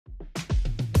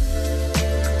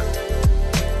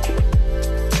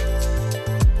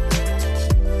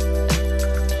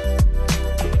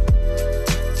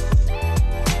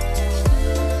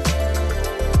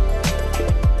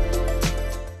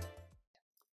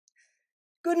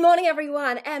Good morning,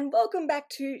 everyone, and welcome back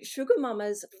to Sugar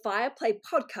Mama's FIREPLAY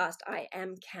podcast. I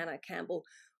am Canna Campbell.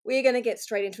 We're going to get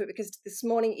straight into it because this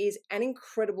morning is an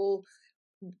incredible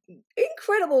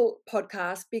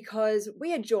podcast because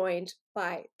we are joined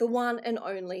by the one and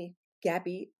only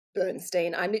Gabby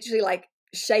Bernstein. I'm literally like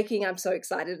shaking. I'm so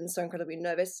excited and so incredibly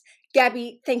nervous.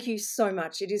 Gabby, thank you so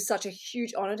much. It is such a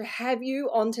huge honor to have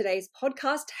you on today's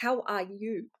podcast. How are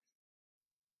you?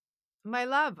 My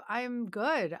love, I'm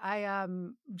good. I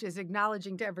am just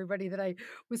acknowledging to everybody that I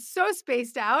was so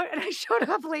spaced out and I showed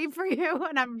up late for you,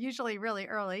 and I'm usually really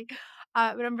early.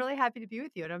 But I'm really happy to be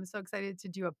with you, and I'm so excited to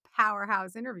do a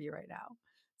powerhouse interview right now.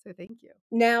 So thank you.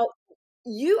 Now,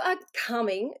 you are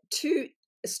coming to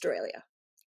Australia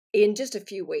in just a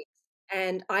few weeks.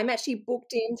 And I'm actually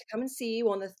booked in to come and see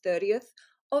you on the 30th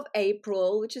of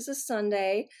April, which is a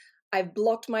Sunday. I've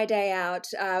blocked my day out.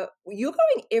 You're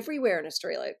going everywhere in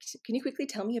Australia. Can you quickly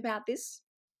tell me about this?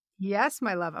 Yes,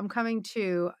 my love. I'm coming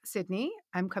to Sydney,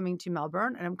 I'm coming to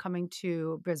Melbourne, and I'm coming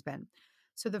to Brisbane.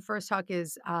 So the first talk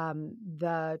is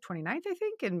the 29th, I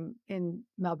think, in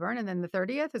Melbourne, and then the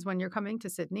 30th is when you're coming to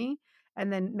Sydney,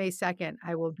 and then May 2nd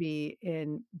I will be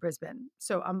in Brisbane.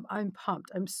 So I'm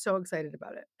pumped. I'm so excited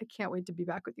about it. I can't wait to be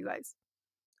back with you guys.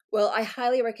 Well, I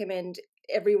highly recommend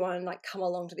everyone like come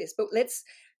along to this. But let's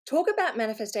talk about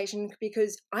manifestation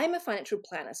because I'm a financial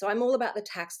planner. So I'm all about the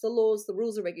tax, the laws, the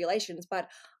rules, the regulations, but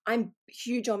I'm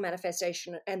huge on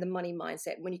manifestation and the money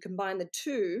mindset. When you combine the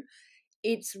two,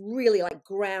 it's really like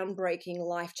groundbreaking,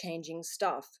 life-changing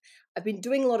stuff. I've been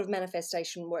doing a lot of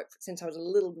manifestation work since I was a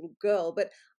little girl, but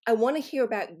I want to hear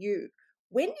about you.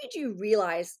 When did you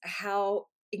realize how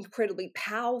incredibly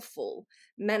powerful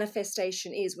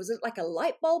manifestation is? Was it like a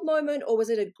light bulb moment or was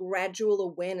it a gradual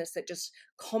awareness that just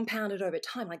compounded over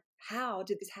time? Like, how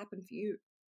did this happen for you?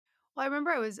 Well, I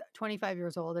remember I was 25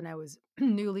 years old and I was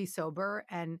newly sober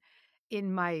and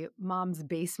in my mom's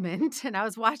basement and I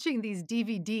was watching these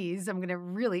DVDs. I'm going to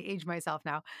really age myself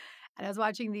now. And I was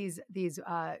watching these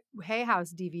Hay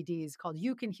House DVDs called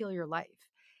You Can Heal Your Life.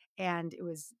 And it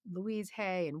was Louise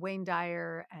Hay and Wayne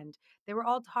Dyer and they were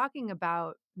all talking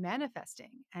about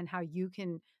manifesting and how you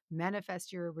can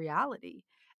manifest your reality.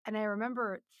 And I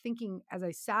remember thinking as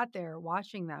I sat there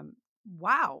watching them,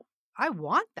 wow, I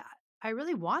want that. I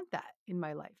really want that in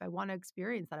my life. I want to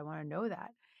experience that. I want to know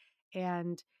that.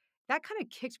 And that kind of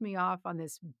kicked me off on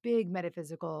this big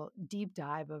metaphysical deep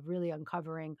dive of really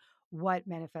uncovering what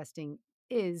manifesting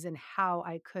is and how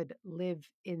I could live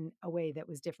in a way that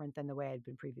was different than the way I'd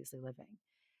been previously living.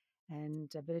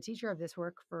 And I've been a teacher of this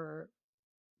work for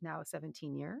now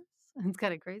 17 years. It's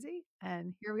kind of crazy.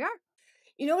 And here we are.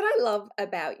 You know what I love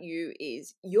about you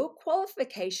is your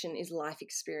qualification is life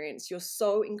experience. You're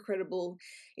so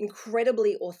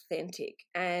incredibly authentic,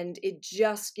 and it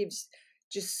just gives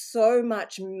just so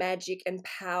much magic and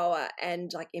power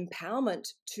and like empowerment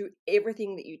to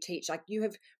everything that you teach. Like you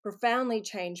have profoundly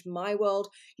changed my world.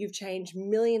 You've changed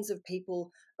millions of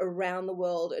people around the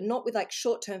world, and not with like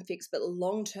short-term fix, but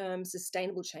long-term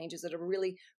sustainable changes that are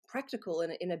really practical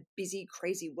in a busy,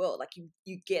 crazy world. Like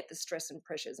you get the stress and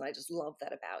pressures, and I just love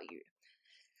that about you.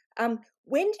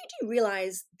 When did you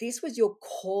realize this was your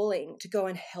calling to go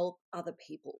and help other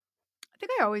people? I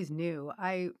think I always knew.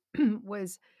 I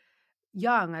was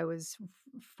young. I was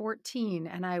 14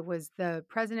 and I was the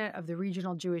president of the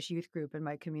regional Jewish youth group in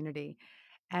my community.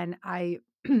 And I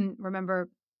remember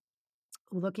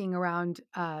looking around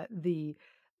the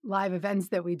live events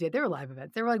that we did. They were live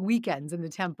events. They were like weekends in the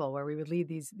temple where we would lead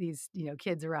these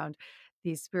kids around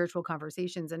these spiritual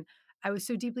conversations. And I was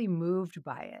so deeply moved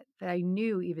by it that I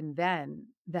knew even then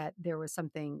that there was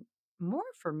something more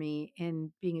for me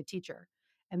in being a teacher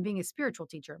and being a spiritual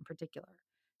teacher in particular.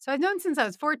 So I've known since I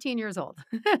was 14 years old.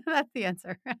 That's the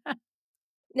answer.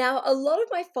 Now, a lot of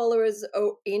my followers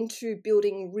are into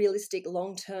building realistic,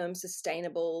 long-term,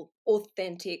 sustainable,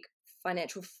 authentic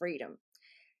financial freedom.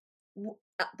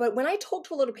 But when I talk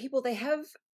to a lot of people, they have,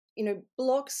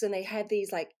 blocks, and they have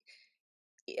these like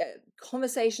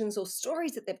conversations or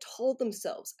stories that they've told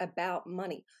themselves about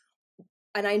money.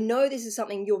 And I know this is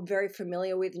something you're very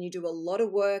familiar with, and you do a lot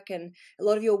of work, and a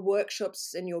lot of your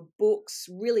workshops and your books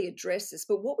really address this.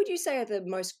 But what would you say are the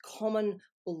most common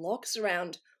blocks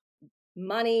around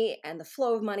money and the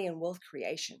flow of money and wealth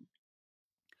creation?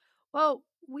 Well,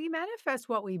 we manifest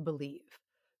what we believe.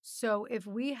 So if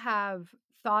we have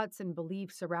thoughts and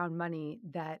beliefs around money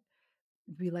that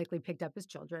we likely picked up as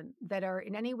children that are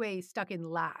in any way stuck in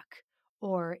lack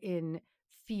or in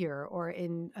fear or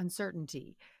in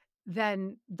uncertainty,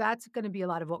 then that's going to be a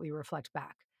lot of what we reflect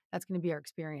back. That's going to be our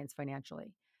experience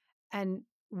financially. And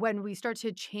when we start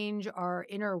to change our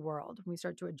inner world, when we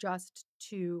start to adjust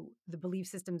to the belief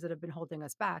systems that have been holding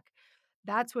us back,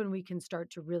 that's when we can start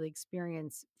to really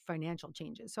experience financial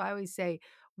changes. So I always say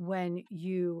when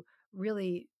you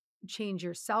really change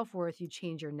your self-worth, you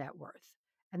change your net worth.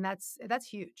 And that's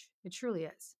huge. It truly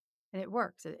is. And it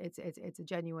works. It's a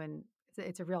genuine,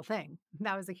 it's a real thing.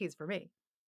 That was the case for me.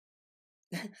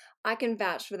 I can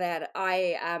vouch for that.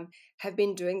 I have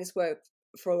been doing this work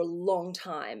for a long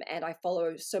time, and I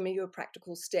follow so many of your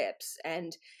practical steps.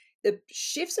 And the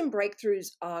shifts and breakthroughs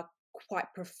are quite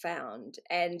profound.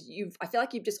 And I feel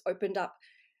like you've just opened up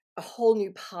a whole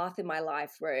new path in my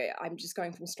life where I'm just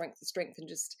going from strength to strength, and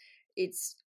just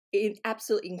it's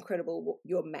absolutely incredible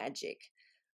your magic.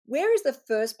 Where is the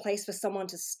first place for someone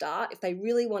to start if they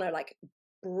really want to like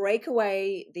break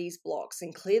away these blocks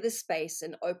and clear the space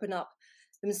and open up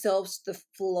themselves to the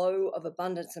flow of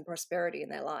abundance and prosperity in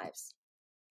their lives?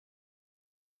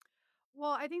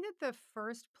 Well, I think that the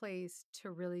first place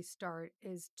to really start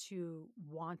is to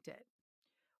want it.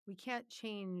 We can't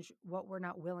change what we're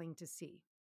not willing to see.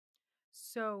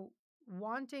 So,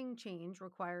 wanting change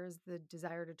requires the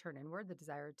desire to turn inward, the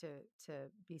desire to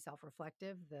be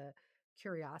self-reflective, the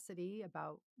curiosity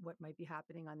about what might be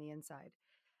happening on the inside.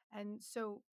 And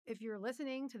so if you're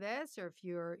listening to this, or if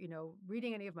you're,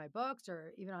 reading any of my books,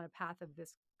 or even on a path of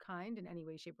this kind in any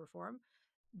way, shape, or form,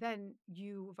 then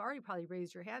you've already probably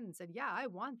raised your hand and said, yeah, I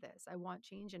want this. I want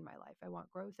change in my life. I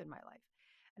want growth in my life.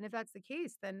 And if that's the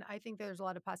case, then I think there's a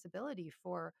lot of possibility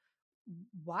for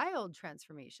wild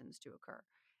transformations to occur.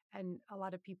 And a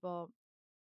lot of people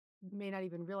may not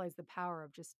even realize the power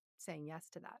of just saying yes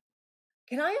to that.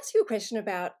 Can I ask you a question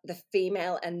about the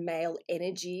female and male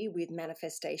energy with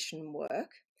manifestation work?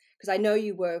 Because I know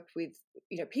you work with,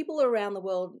 people around the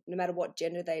world, no matter what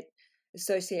gender they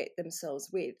associate themselves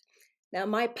with. Now,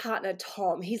 my partner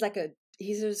Tom, he's an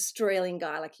Australian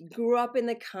guy. Like, he grew up in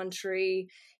the country.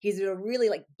 He's a really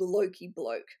like blokey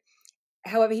bloke.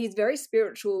 However, he's very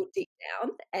spiritual deep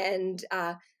down, and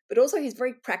but also he's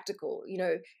very practical.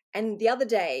 And the other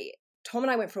day, Tom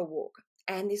and I went for a walk,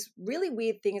 and this really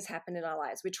weird thing has happened in our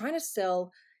lives. We're trying to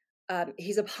sell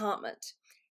his apartment,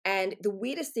 and the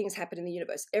weirdest things happen in the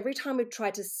universe. Every time we've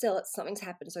tried to sell it, something's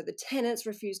happened. So the tenants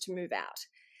refuse to move out.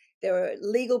 There were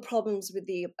legal problems with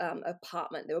the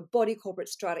apartment. There were body corporate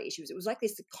strata issues. It was like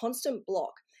this constant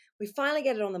block. We finally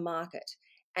get it on the market,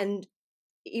 and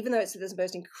even though it's this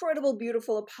most incredible,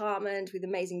 beautiful apartment with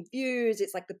amazing views,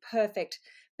 it's like the perfect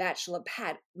bachelor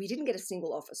pad. We didn't get a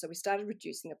single offer, so we started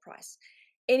reducing the price.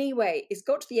 Anyway, it's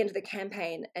got to the end of the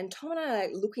campaign, and Tom and I are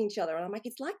looking at each other, and I'm like,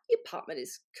 it's like the apartment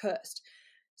is cursed.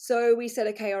 So we said,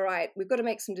 okay, all right, we've got to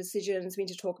make some decisions. We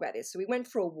need to talk about this. So we went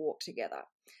for a walk together,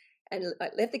 and I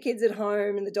left the kids at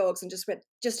home and the dogs, and just went,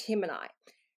 just him and I.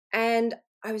 And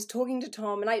I was talking to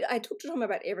Tom, and I talked to Tom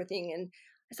about everything, and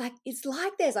it's like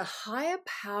there's a higher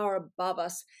power above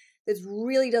us that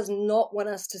really does not want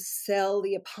us to sell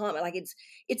the apartment. Like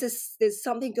there's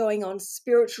something going on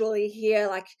spiritually here.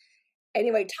 Like,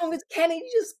 anyway, Tom goes, can you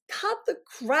just cut the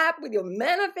crap with your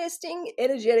manifesting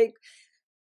energetic?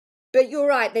 But you're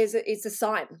right. It's a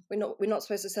sign. We're not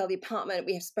supposed to sell the apartment.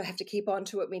 We have to keep on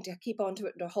to it. We need to keep on to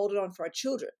it, to hold it on for our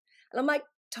children. And I'm like,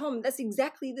 Tom, that's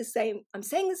exactly the same. I'm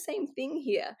saying the same thing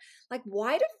here. Like,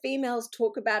 why do females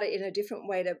talk about it in a different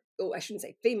way or I shouldn't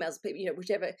say females, but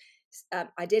whichever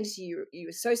identity you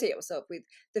associate yourself with,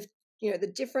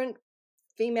 the different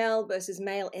female versus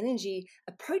male energy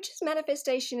approaches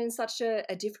manifestation in such a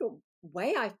different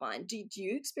way. I find. Do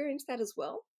you experience that as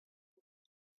well?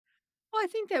 Well, I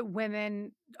think that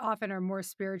women often are more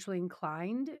spiritually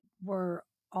inclined. We're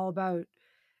all about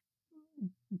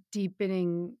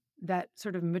deepening that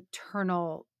sort of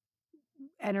maternal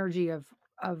energy of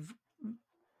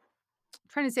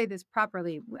trying to say this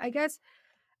properly. I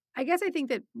think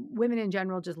that women in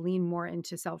general just lean more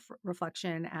into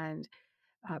self-reflection and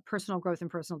personal growth and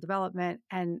personal development,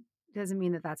 and doesn't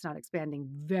mean that that's not expanding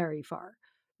very far.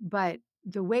 But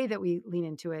the way that we lean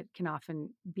into it can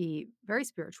often be very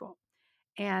spiritual.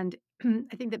 And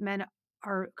I think that men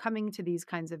are coming to these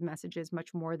kinds of messages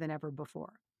much more than ever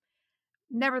before.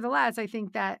 Nevertheless, I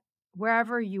think that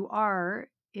wherever you are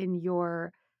in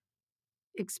your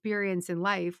experience in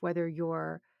life, whether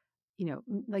you're,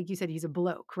 like you said, he's a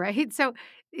bloke, right? So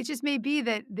it just may be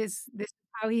that this is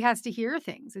how he has to hear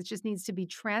things. It just needs to be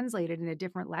translated in a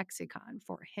different lexicon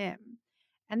for him.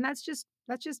 And that's just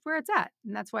where it's at.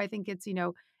 And that's why I think it's,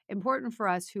 important for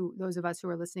us, those of us who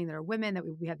are listening that are women, that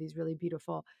we have these really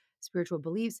beautiful spiritual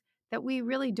beliefs, that we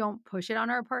really don't push it on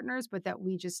our partners, but that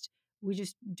we just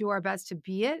do our best to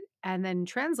be it, and then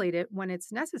translate it when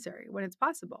it's necessary, when it's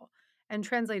possible. And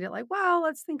translate it like, well,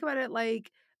 let's think about it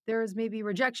like there's maybe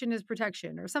rejection is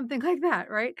protection or something like that,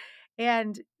 right?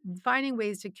 And finding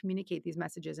ways to communicate these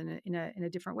messages in a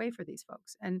different way for these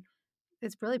folks. And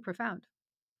it's really profound.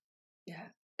 Yeah,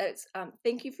 that's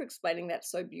thank you for explaining that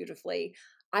so beautifully.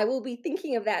 I will be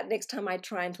thinking of that next time I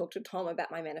try and talk to Tom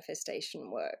about my manifestation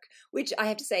work, which I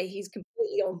have to say he's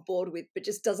completely on board with, but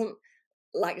just doesn't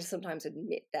like to sometimes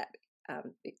admit that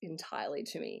entirely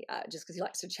to me, just because he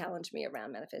likes to challenge me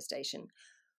around manifestation.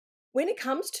 When it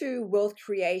comes to wealth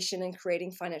creation and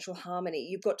creating financial harmony,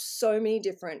 you've got so many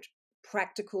different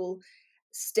practical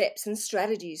steps and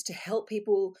strategies to help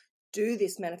people do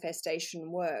this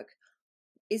manifestation work.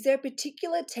 Is there a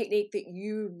particular technique that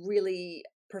you really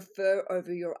prefer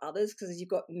over your others? Because you've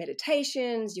got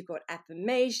meditations, you've got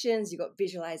affirmations, you've got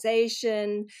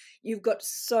visualization, you've got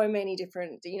so many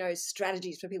different,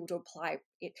 strategies for people to apply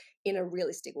it in a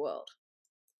realistic world.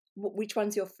 Which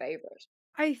one's your favorite?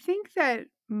 I think that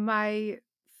my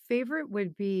favorite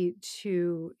would be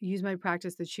to use my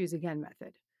practice the choose again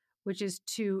method, which is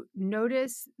to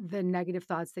notice the negative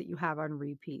thoughts that you have on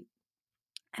repeat.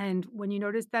 And when you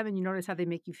notice them and you notice how they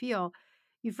make you feel,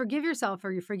 you forgive yourself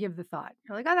or you forgive the thought.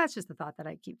 You're like, oh, that's just the thought that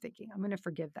I keep thinking. I'm going to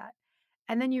forgive that.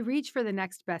 And then you reach for the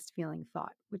next best feeling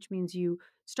thought, which means you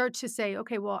start to say,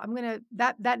 okay, well, I'm going to,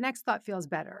 that next thought feels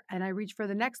better. And I reach for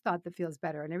the next thought that feels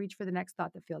better. And I reach for the next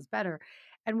thought that feels better.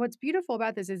 And what's beautiful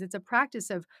about this is it's a practice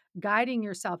of guiding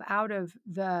yourself out of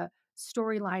the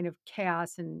storyline of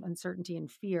chaos and uncertainty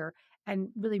and fear and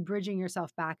really bridging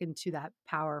yourself back into that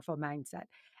powerful mindset.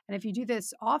 And if you do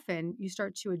this often, you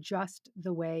start to adjust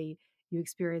the way you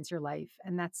experience your life.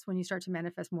 And that's when you start to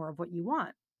manifest more of what you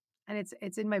want. And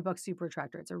it's in my book, Super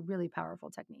Attractor. It's a really powerful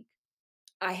technique.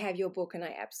 I have your book and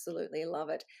I absolutely love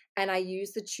it. And I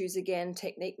use the choose again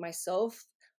technique myself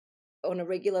on a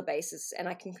regular basis. And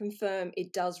I can confirm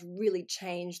it does really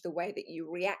change the way that you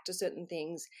react to certain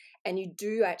things. And you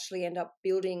do actually end up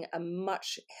building a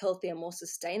much healthier, more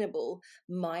sustainable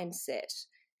mindset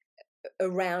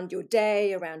around your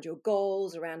day, around your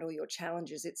goals, around all your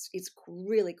challenges. It's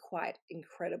really quite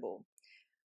incredible.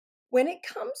 When it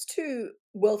comes to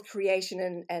wealth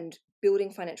creation and building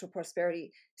financial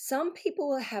prosperity, some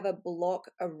people have a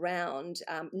block around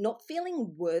not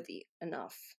feeling worthy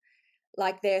enough.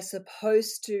 Like they're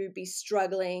supposed to be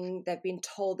struggling. They've been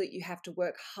told that you have to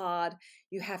work hard,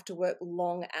 you have to work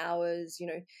long hours,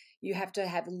 you have to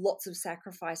have lots of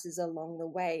sacrifices along the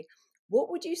way. What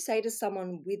would you say to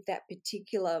someone with that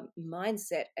particular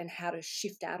mindset and how to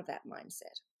shift out of that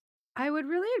mindset? I would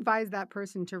really advise that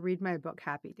person to read my book,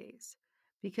 Happy Days,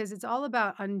 because it's all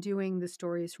about undoing the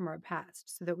stories from our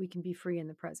past so that we can be free in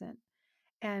the present.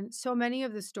 And so many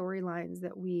of the storylines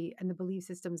that we and the belief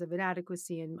systems of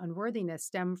inadequacy and unworthiness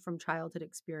stem from childhood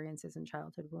experiences and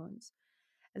childhood wounds.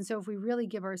 And so, if we really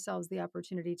give ourselves the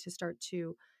opportunity to start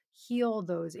to heal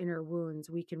those inner wounds,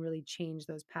 we can really change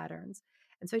those patterns.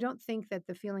 And so, I don't think that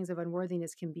the feelings of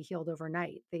unworthiness can be healed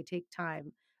overnight. They take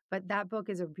time. But that book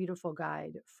is a beautiful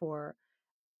guide for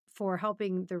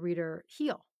helping the reader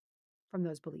heal from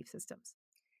those belief systems.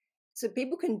 So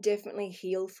people can definitely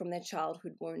heal from their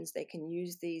childhood wounds. They can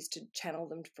use these to channel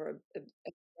them for a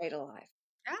greater life.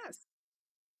 Yes.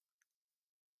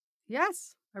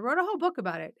 Yes. I wrote a whole book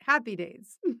about it. Happy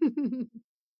Days. Well,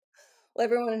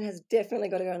 everyone has definitely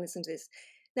got to go and listen to this.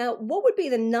 Now, what would be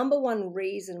the number one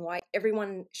reason why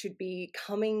everyone should be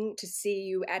coming to see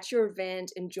you at your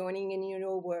event and joining in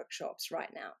your workshops right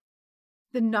now?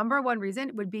 The number one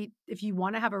reason would be if you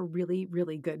wanna have a really,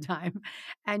 really good time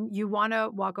and you wanna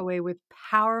walk away with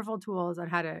powerful tools on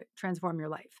how to transform your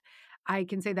life. I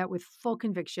can say that with full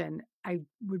conviction. I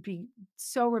would be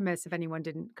so remiss if anyone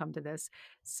didn't come to this.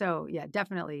 So, yeah,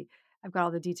 definitely. I've got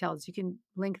all the details. You can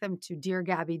link them to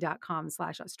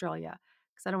deargabby.com/Australia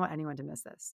because I don't want anyone to miss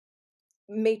this.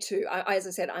 Me too. As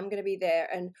I said, I'm going to be there.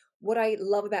 And what I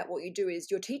love about what you do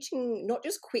is you're teaching not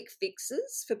just quick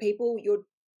fixes for people, you're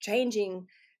changing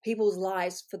people's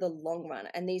lives for the long run.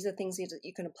 And these are things that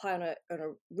you can apply on a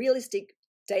realistic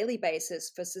daily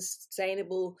basis for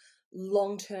sustainable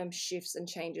long-term shifts and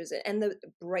changes and the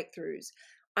breakthroughs.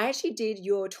 I actually did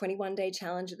your 21-day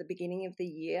challenge at the beginning of the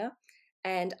year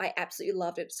and I absolutely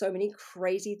loved it. So many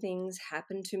crazy things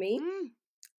happened to me. Mm.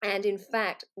 And in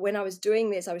fact, when I was doing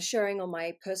this, I was sharing on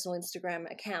my personal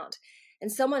Instagram account,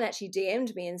 and someone actually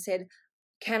DM'd me and said,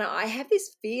 Canna, I have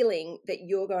this feeling that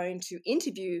you're going to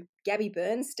interview Gabby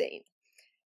Bernstein.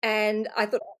 And I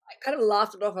thought, I kind of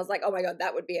laughed it off. I was like, oh my God,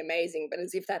 that would be amazing, but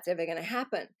as if that's ever going to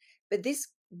happen. But this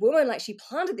woman, like, she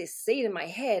planted this seed in my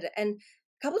head. And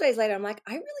a couple of days later, I'm like,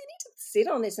 I really need to sit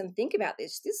on this and think about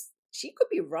this. She could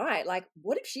be right. Like,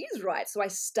 what if she is right? So I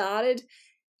started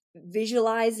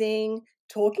visualizing,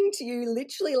 talking to you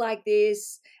literally like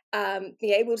this,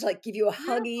 being able to like give you a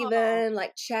hug, Beautiful. even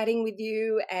like chatting with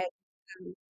you at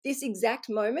this exact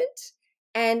moment.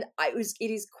 And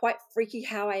it is quite freaky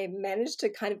how I managed to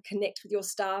kind of connect with your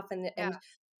staff Yeah. and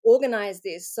organize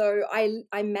this. So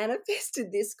I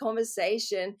manifested this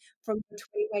conversation from the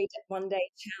 21 day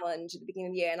challenge at the beginning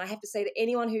of the year. And I have to say to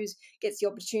anyone who gets the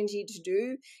opportunity to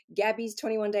do Gabby's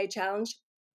 21 day challenge,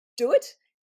 do it.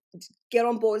 Get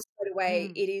on board straight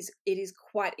away. Mm. It is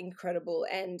quite incredible.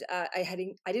 And I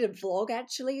did a vlog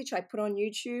actually, which I put on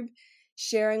YouTube,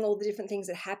 sharing all the different things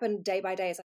that happened day by day.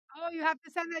 It's Oh, you have to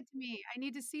send that to me. I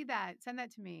need to see that. Send that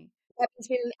to me. It's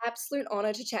been an absolute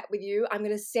honor to chat with you. I'm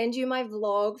going to send you my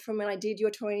vlog from when I did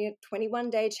your 21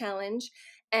 day challenge.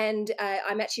 And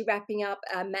I'm actually wrapping up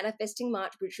Manifesting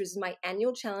March, which was my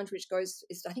annual challenge, which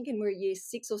I think we're year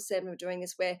 6 or 7 of doing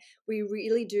this, where we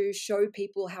really do show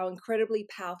people how incredibly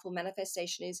powerful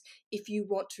manifestation is if you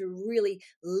want to really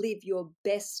live your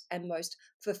best and most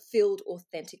fulfilled,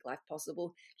 authentic life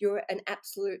possible. You're an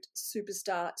absolute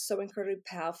superstar, so incredibly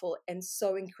powerful and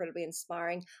so incredibly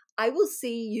inspiring. I will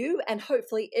see you and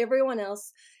hopefully everyone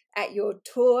else at your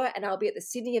tour, and I'll be at the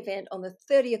Sydney event on the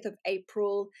 30th of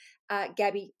April.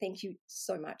 Gabby, thank you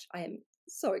so much. I am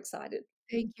so excited.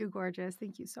 Thank you, gorgeous.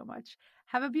 Thank you so much.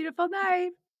 Have a beautiful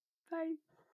night. Bye.